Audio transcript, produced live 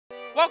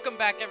Welcome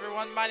back,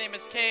 everyone. My name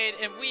is Cade,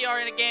 and we are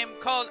in a game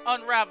called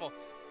Unravel.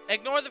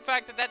 Ignore the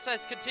fact that that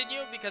says continue,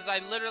 because I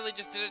literally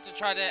just did it to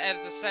try to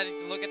edit the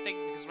settings and look at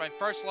things, because when I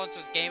first launched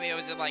this game, it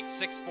was in like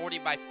 640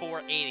 by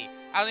 480.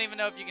 I don't even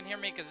know if you can hear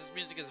me, because this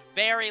music is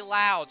very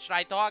loud. Should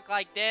I talk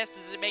like this?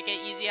 Does it make it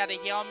easier to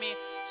hear me?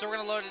 So we're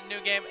going to load a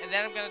new game, and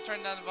then I'm going to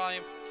turn down the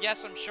volume.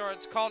 Yes, I'm sure.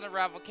 It's called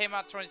Unravel. Came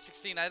out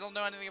 2016. I don't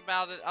know anything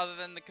about it other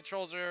than the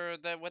controls are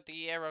with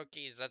the arrow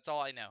keys. That's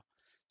all I know.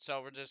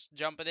 So we're just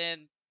jumping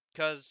in,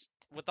 because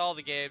with all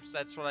the games,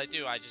 that's what I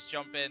do. I just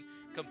jump in,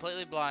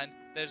 completely blind.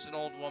 There's an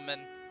old woman.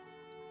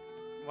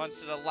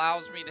 Once it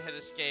allows me to hit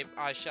escape,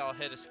 I shall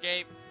hit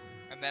escape,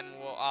 and then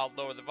I'll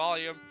lower the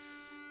volume,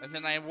 and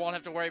then I won't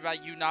have to worry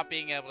about you not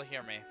being able to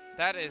hear me.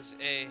 That is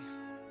a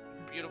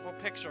beautiful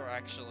picture,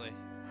 actually.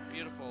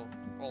 Beautiful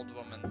old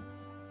woman.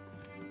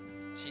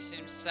 She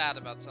seems sad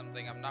about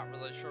something. I'm not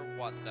really sure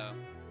what, though.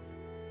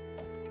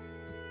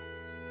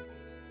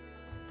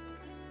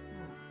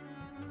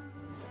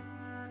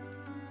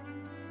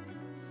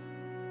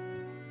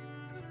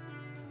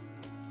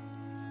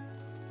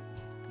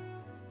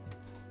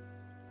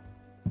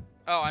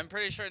 Oh, I'm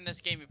pretty sure in this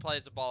game you play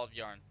as a ball of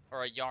yarn,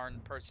 or a yarn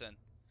person.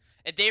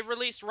 And they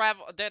released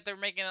that they're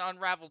making an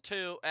Unravel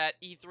 2 at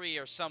E3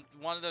 or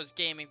something, one of those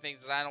gaming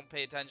things that I don't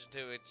pay attention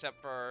to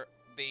except for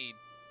the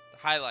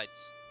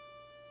highlights.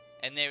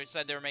 And they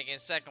said they were making a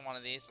second one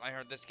of these. I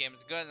heard this game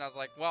is good, and I was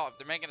like, well, if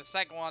they're making a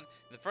second one,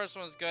 and the first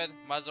one is good,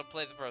 might as well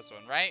play the first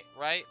one, right?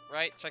 Right?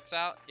 Checks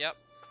out. Yep.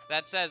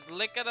 That says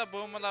lickada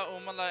boomala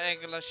umala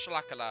egala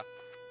shlakala.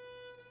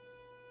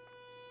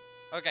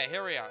 Okay,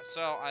 here we are.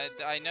 So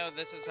I know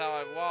this is how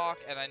I walk,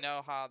 and I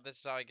know how this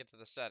is how I get to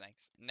the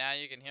settings. Now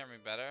you can hear me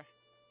better.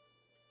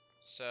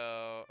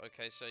 So,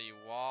 okay, so you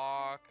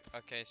walk.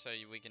 Okay, so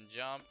we can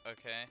jump.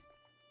 Okay.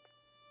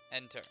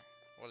 Enter.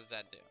 What does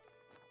that do?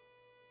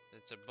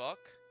 It's a book.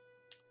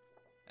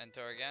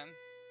 Enter again.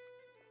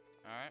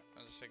 Alright,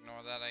 I'll just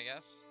ignore that, I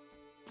guess.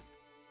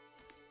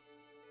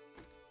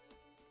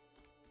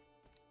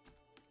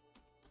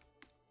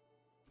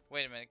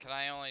 Wait a minute, can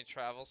I only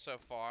travel so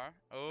far?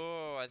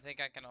 Oh, I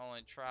think I can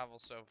only travel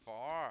so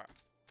far.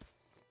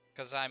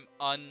 Because I'm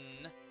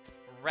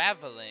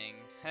unraveling.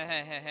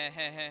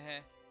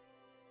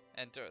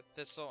 Enter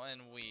thistle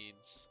and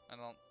weeds. I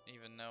don't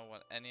even know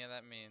what any of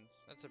that means.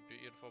 That's a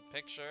beautiful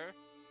picture.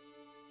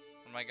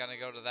 Am I gonna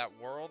go to that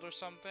world or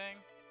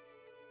something?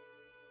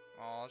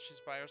 Oh, she's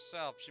by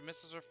herself. She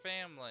misses her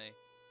family.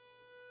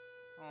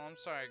 Oh, I'm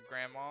sorry,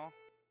 Grandma.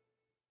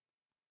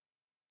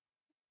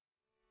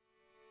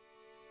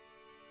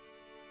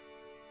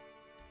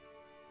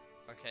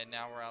 Okay,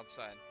 now we're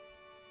outside.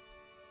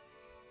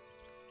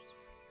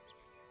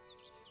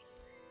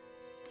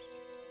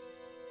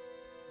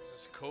 This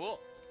is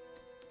cool.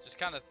 Just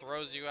kind of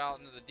throws you out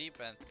into the deep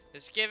end.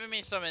 It's giving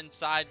me some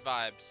inside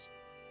vibes.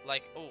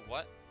 Like, oh,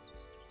 what?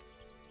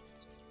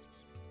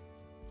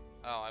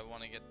 Oh, I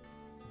want to get...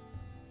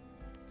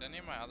 Did any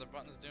of my other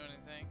buttons do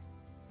anything?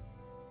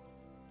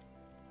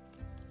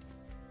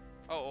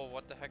 Oh,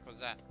 what the heck was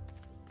that?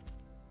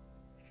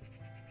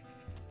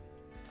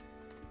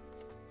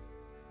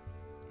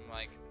 I'm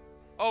like,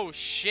 oh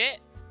shit!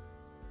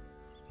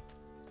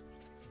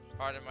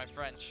 Pardon my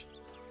French.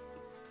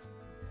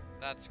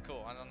 That's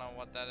cool. I don't know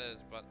what that is,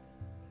 but...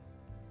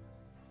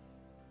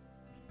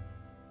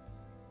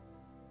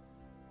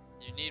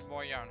 You need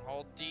more yarn.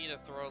 Hold D to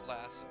throw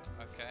lasso.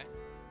 Okay.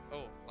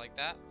 Oh, like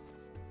that?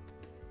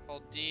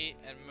 Hold D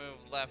and move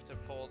left to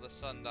pull the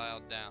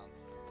sundial down.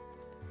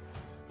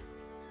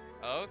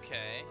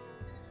 Okay.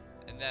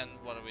 And then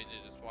what do we do?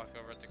 Just walk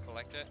over to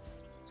collect it?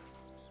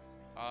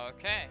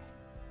 Okay.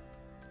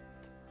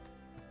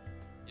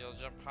 You'll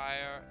jump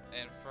higher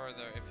and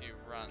further if you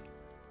run.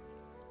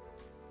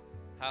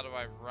 How do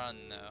I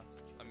run though?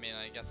 I mean,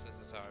 I guess this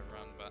is how I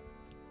run, but...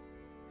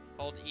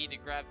 Hold E to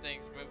grab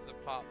things, move the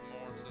pot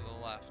more to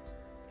the left.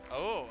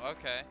 Oh,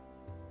 okay.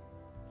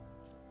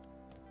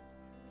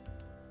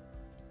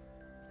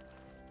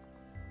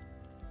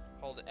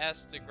 Hold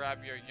S to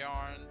grab your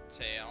yarn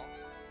tail.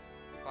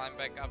 Climb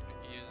back up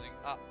using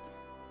up.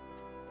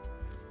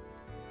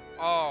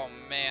 Oh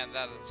man,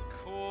 that is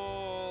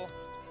cool.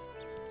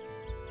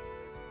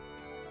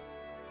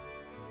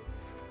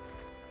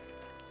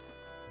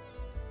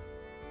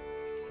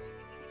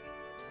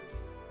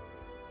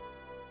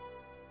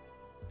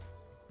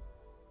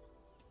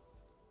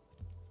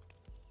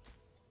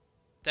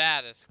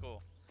 That is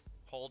cool.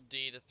 Hold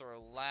D to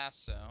throw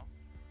lasso.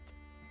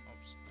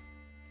 Oops.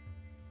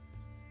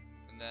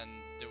 And then,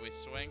 do we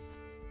swing?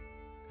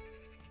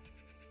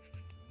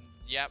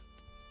 Yep.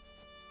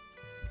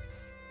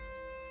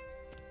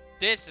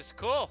 This is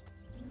cool.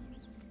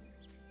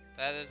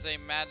 That is a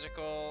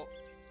magical...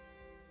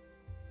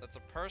 That's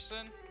a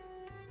person?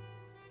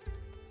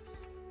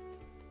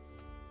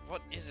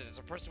 What is it? It's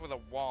a person with a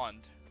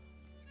wand.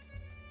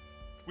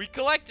 We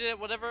collected it.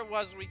 Whatever it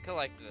was, we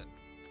collected it.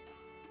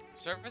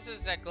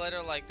 Surfaces that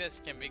glitter like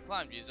this can be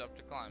climbed. Use up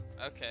to climb.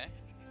 Okay.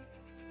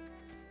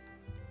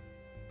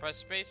 Press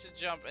space to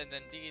jump and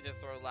then D to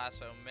throw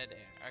lasso midair.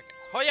 Okay.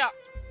 Hoya!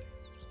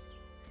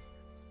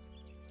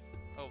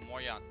 Oh,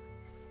 more yarn.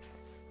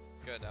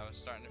 Good, I was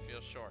starting to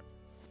feel short.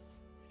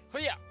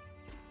 Hoo-yah!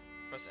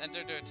 Press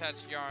enter to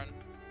attach yarn.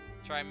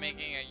 Try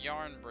making a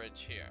yarn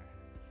bridge here.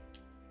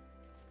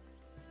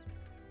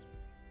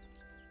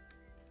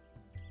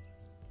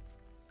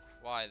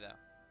 Why though?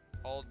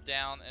 Hold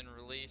down and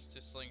release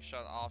to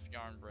slingshot off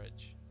yarn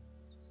bridge.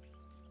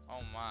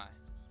 Oh my.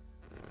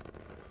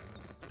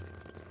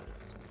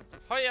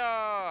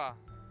 Hoya!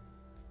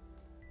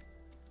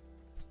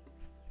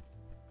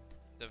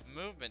 The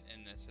movement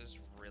in this is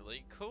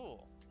really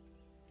cool.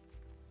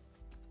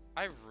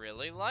 I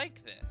really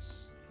like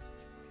this.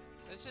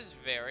 This is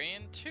very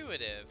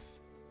intuitive.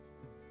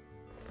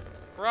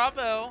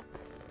 Bravo!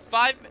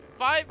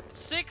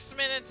 6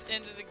 minutes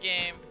into the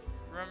game.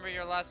 Remember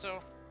your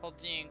lasso? Hold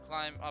D and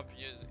climb up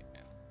using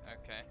it.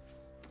 Okay.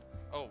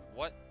 Oh,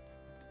 what?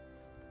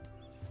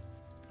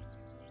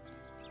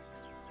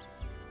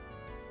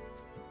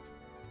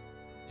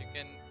 You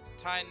can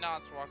tie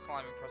knots while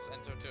climbing. Press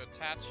enter to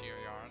attach your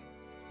yarn.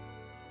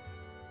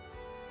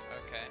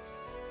 Okay.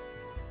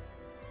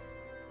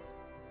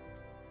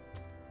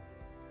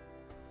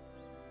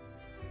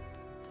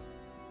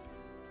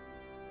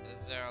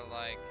 Is there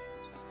like...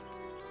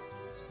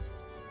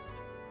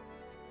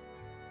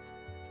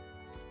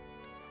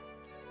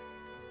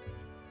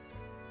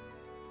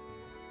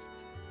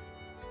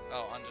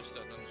 Oh,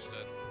 understood,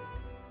 understood.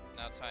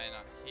 Now tie a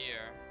knot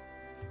here.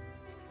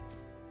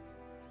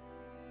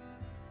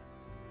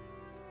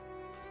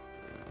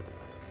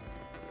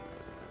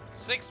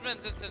 Six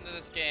minutes into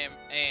this game,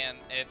 and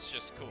it's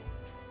just cool.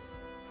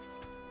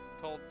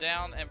 Hold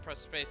down and press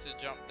space to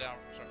jump down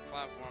from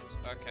platforms.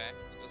 Okay,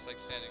 just like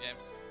standard game.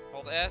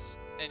 Hold S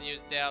and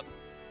use down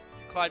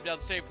to climb down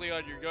safely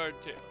on your yarn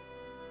tail.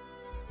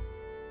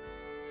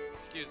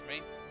 Excuse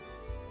me.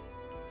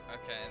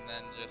 Okay, and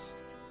then just...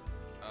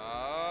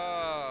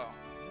 Oh,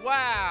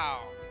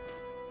 wow!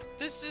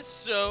 This is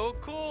so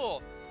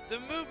cool! The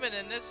movement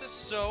in this is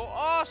so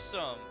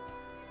awesome!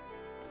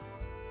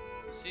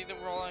 See the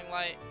rolling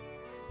light?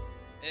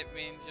 It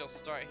means you'll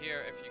start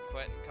here if you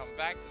quit and come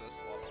back to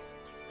this level.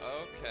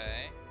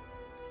 Okay.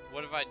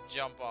 What if I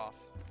jump off?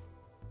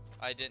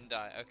 I didn't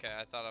die. Okay,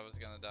 I thought I was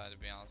gonna die, to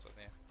be honest with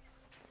you.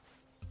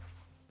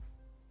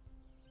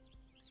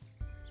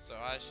 So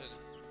I should...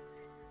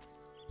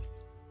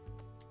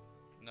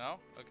 No?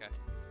 Okay.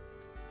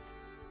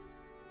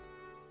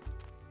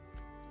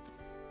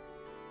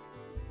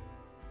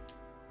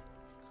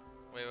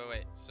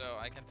 Wait. So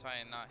I can tie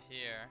a knot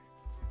here.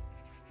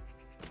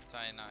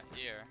 Tie a knot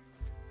here.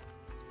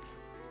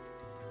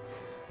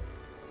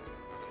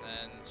 And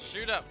then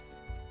shoot up.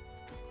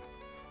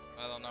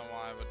 I don't know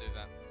why I would do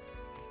that.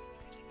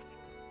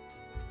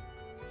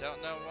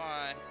 Don't know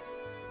why.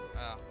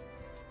 Oh.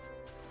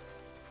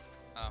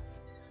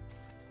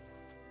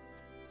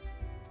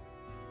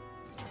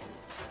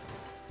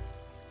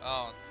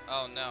 Oh.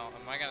 Oh no.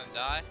 Am I gonna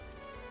die?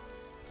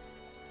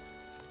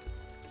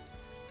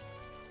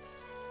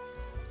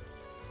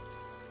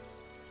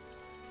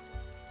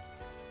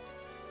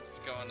 What's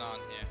going on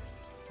here?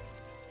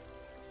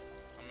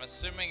 I'm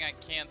assuming I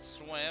can't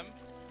swim.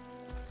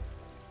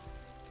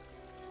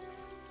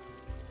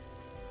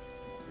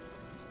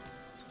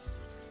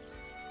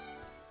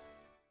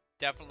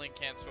 Definitely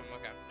can't swim,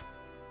 okay.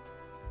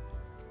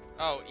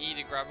 Oh, E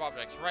to grab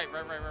objects. Right.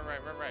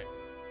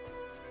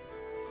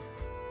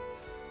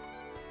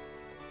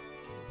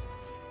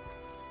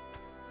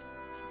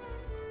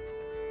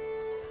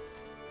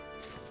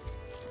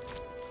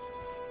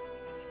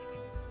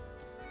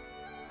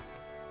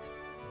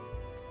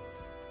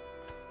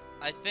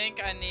 I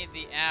think I need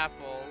the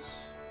apples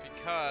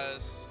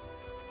because...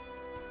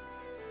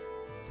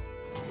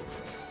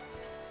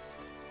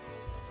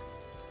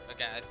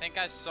 Okay, I think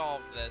I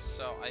solved this,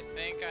 so I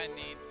think I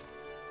need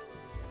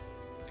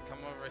to come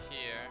over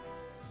here.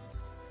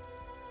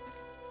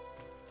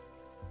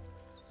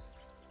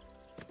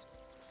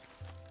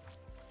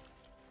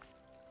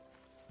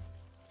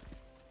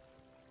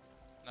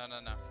 No.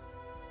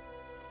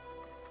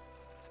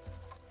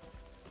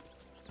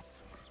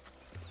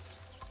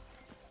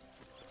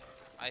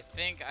 I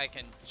think I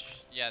can,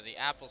 yeah, the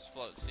apples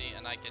float, see,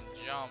 and I can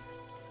jump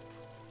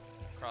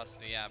across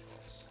the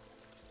apples.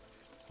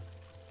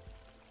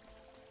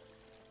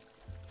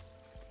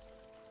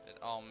 It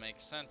all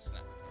makes sense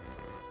now.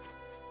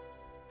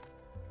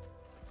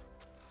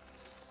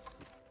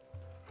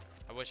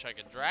 I wish I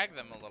could drag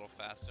them a little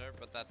faster,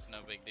 but that's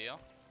no big deal.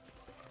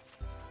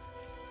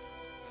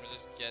 Let me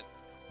just get...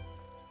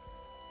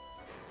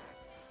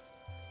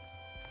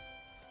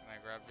 Can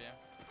I grab you?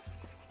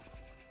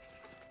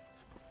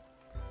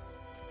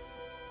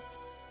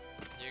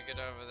 You get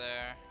over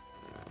there.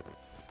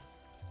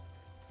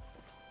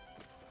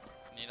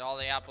 Need all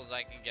the apples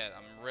I can get.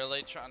 I'm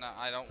really trying to...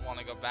 I don't want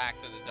to go back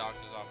to the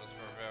doctor's office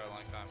for a very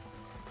long time.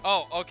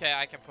 Oh, okay,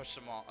 I can push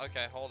them all.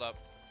 Okay, hold up.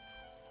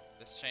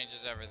 This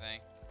changes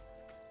everything.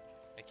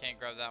 I can't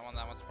grab that one.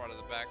 That one's part of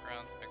the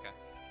background. Okay.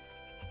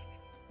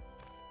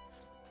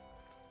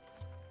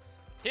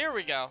 Here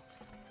we go.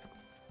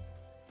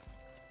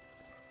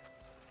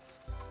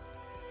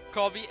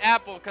 Call me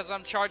Apple because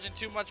I'm charging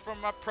too much for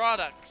my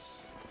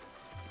products.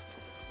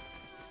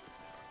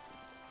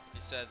 He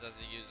says as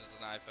he uses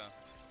an iPhone.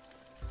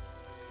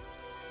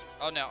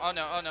 Oh no, oh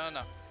no, oh no, oh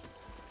no.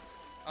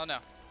 Oh no.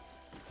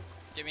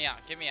 Get me out,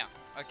 get me out.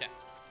 Okay.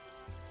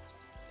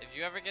 If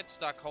you ever get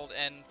stuck, hold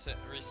N to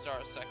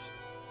restart a section.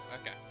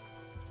 Okay.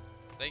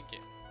 Thank you.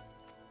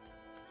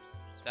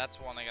 That's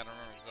one I gotta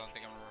remember because I don't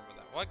think I'm gonna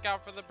remember that. Look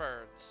out for the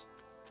birds.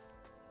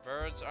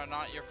 Birds are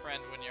not your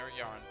friend when you're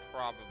yarn.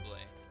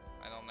 Probably.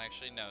 I don't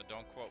actually know.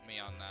 Don't quote me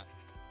on that.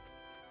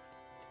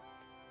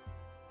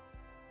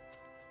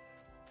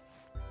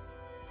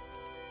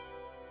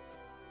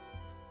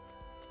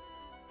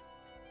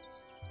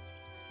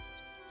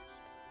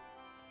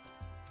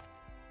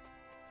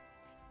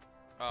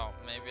 Oh,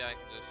 maybe I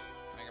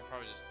can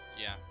probably just,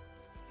 yeah.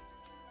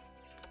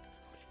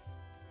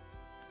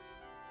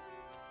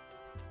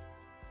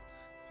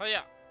 Oh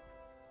yeah.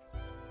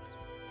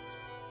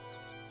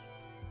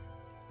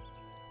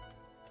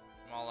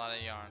 I'm all out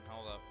of yarn.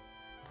 Hold up.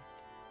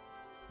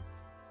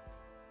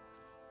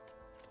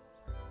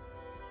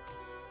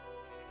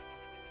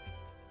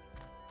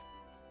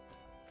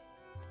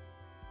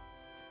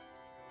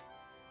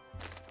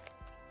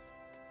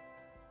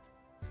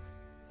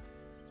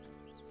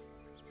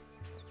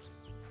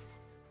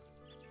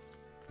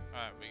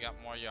 Alright, we got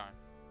more yarn.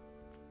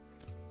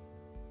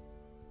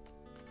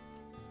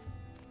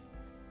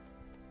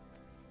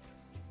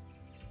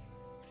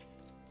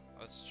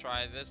 Let's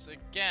try this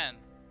again.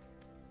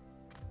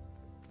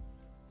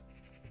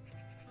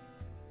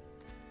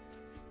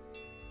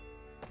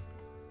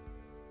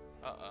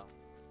 Uh-oh.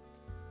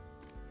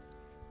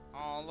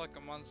 Oh, look,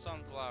 I'm on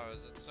sunflowers.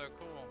 It's so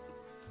cool.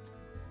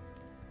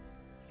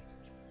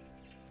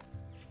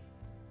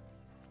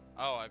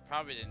 Oh, I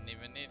probably didn't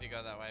even need to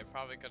go that way. I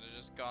probably could have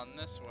just gone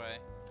this way.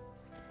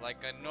 Like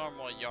a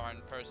normal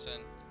yarn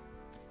person.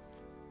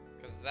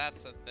 Because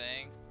that's a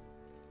thing.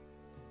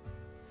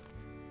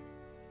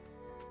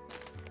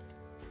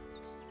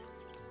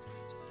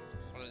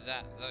 What is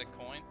that? Is that a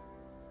coin?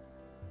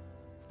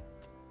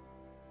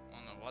 I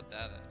don't know what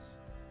that is.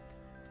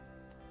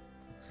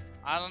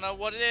 I don't know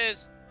what it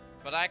is,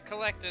 but I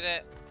collected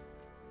it.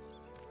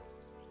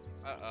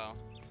 Uh-oh.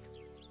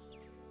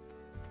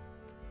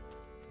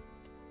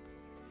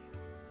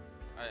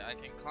 Alright, I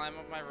can climb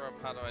up my rope.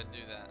 How do I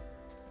do that?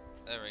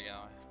 There we go.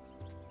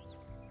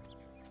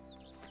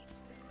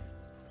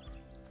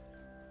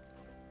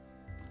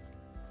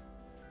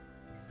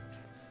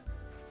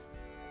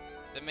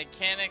 The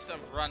mechanics of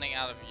running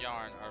out of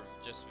yarn are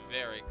just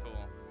very cool.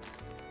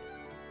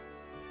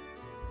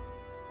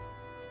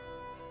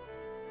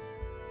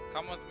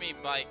 Come with me,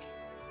 bike.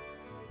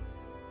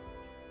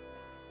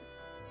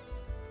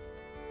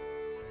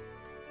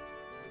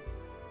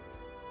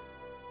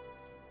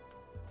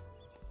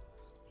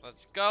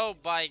 Let's go,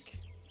 bike.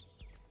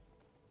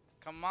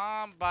 Come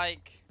on,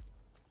 bike.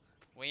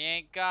 We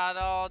ain't got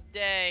all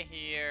day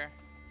here.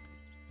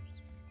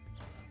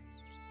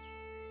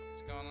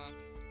 What's going on?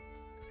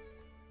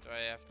 Do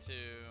I have to...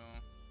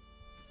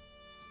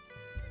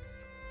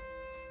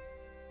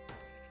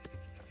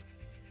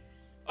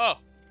 Oh!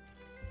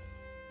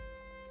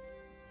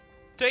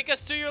 Take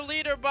us to your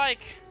leader,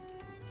 bike!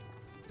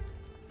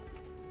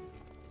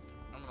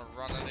 I'm gonna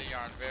run out of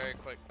yarn very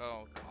quick.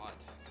 Oh, God.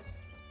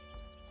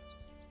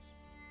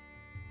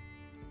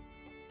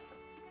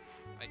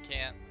 I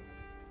can't.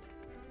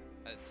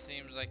 It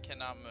seems I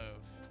cannot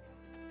move.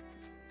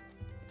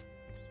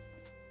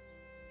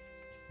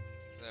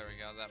 There we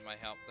go, that might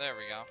help. There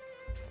we go.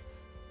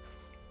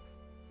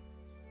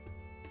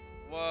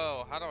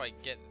 Whoa, how do I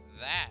get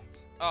that?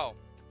 Oh.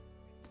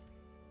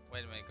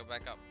 Wait a minute, go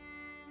back up.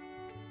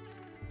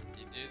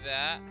 You do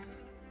that.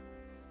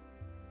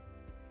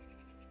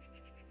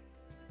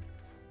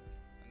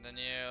 And then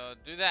you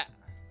do that.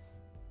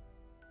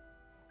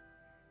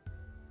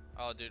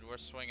 Oh, dude, we're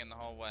swinging the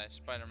whole way,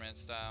 Spider-Man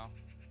style.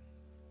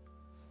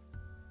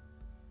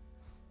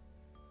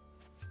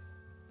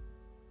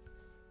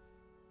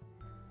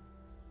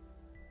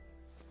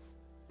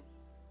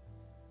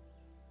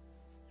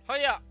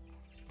 Hiya!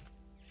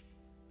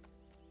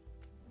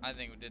 I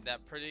think we did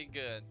that pretty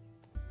good.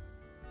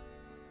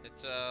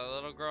 It's a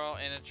little girl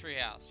in a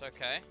treehouse.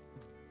 Okay.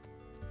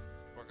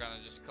 We're gonna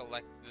just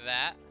collect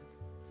that.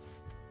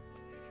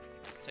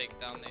 Take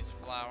down these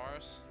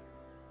flowers.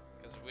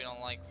 Because we don't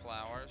like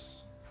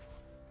flowers.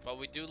 But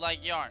we do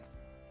like yarn.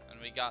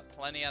 And we got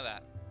plenty of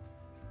that.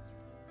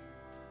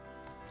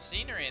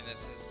 Scenery in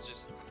this is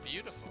just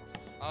beautiful.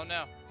 Oh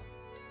no.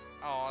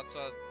 Oh, it's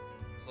a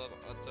little,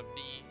 it's a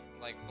bee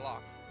like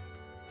block.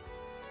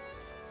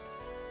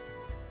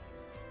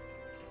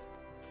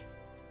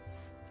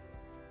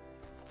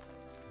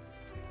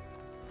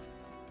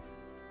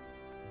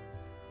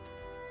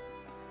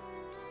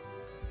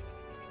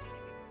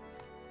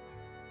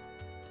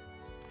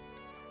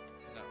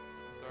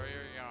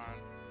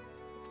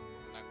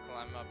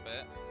 Up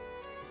it.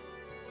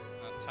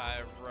 Now tie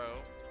a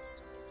rope.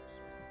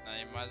 Now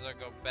you might as well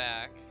go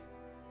back,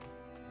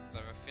 because I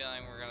have a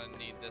feeling we're gonna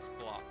need this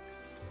block.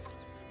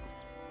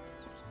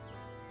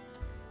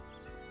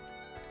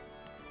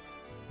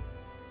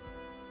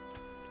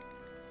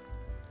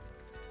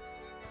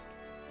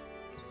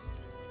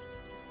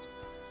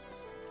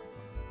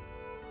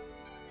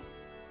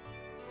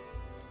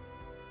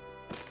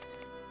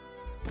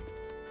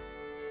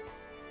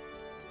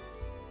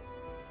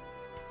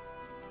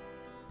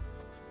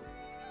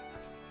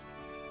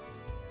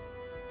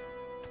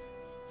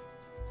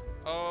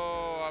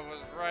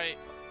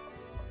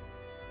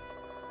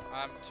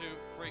 too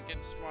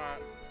freaking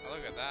smart. Oh,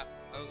 look at that.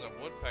 That was a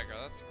woodpecker.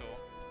 That's cool.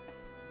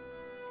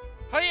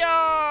 Hiya!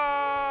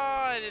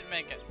 I didn't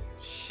make it.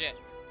 Shit.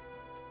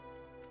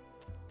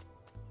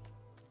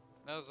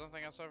 No, there's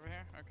nothing else over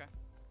here? Okay.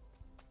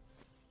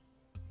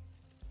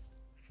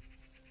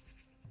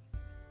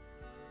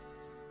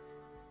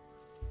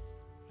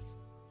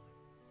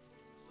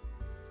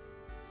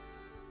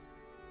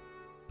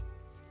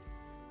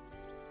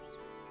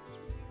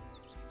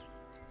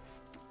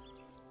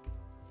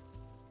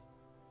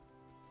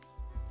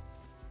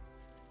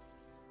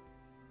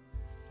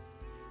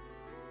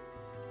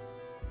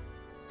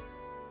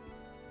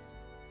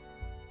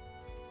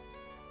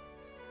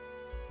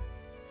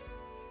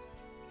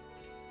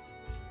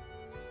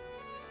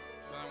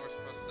 So then we're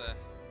supposed to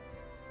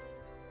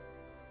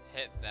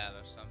hit that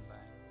or something.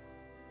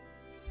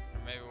 Or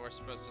maybe we're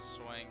supposed to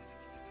swing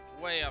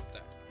way up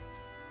there.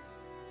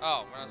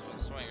 Oh, we're not supposed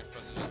to swing, we're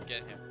supposed to just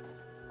get him.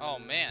 Oh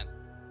man.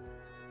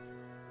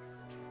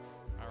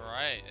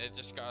 Alright, it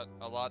just got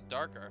a lot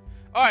darker.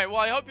 Alright, well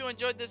I hope you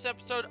enjoyed this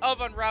episode of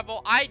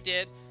Unravel. I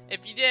did.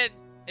 If you did,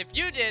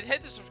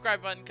 hit the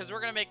subscribe button because we're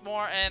gonna make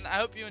more, and I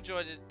hope you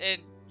enjoyed it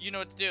and you know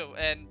what to do,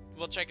 and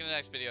we'll check in the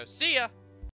next video. See ya!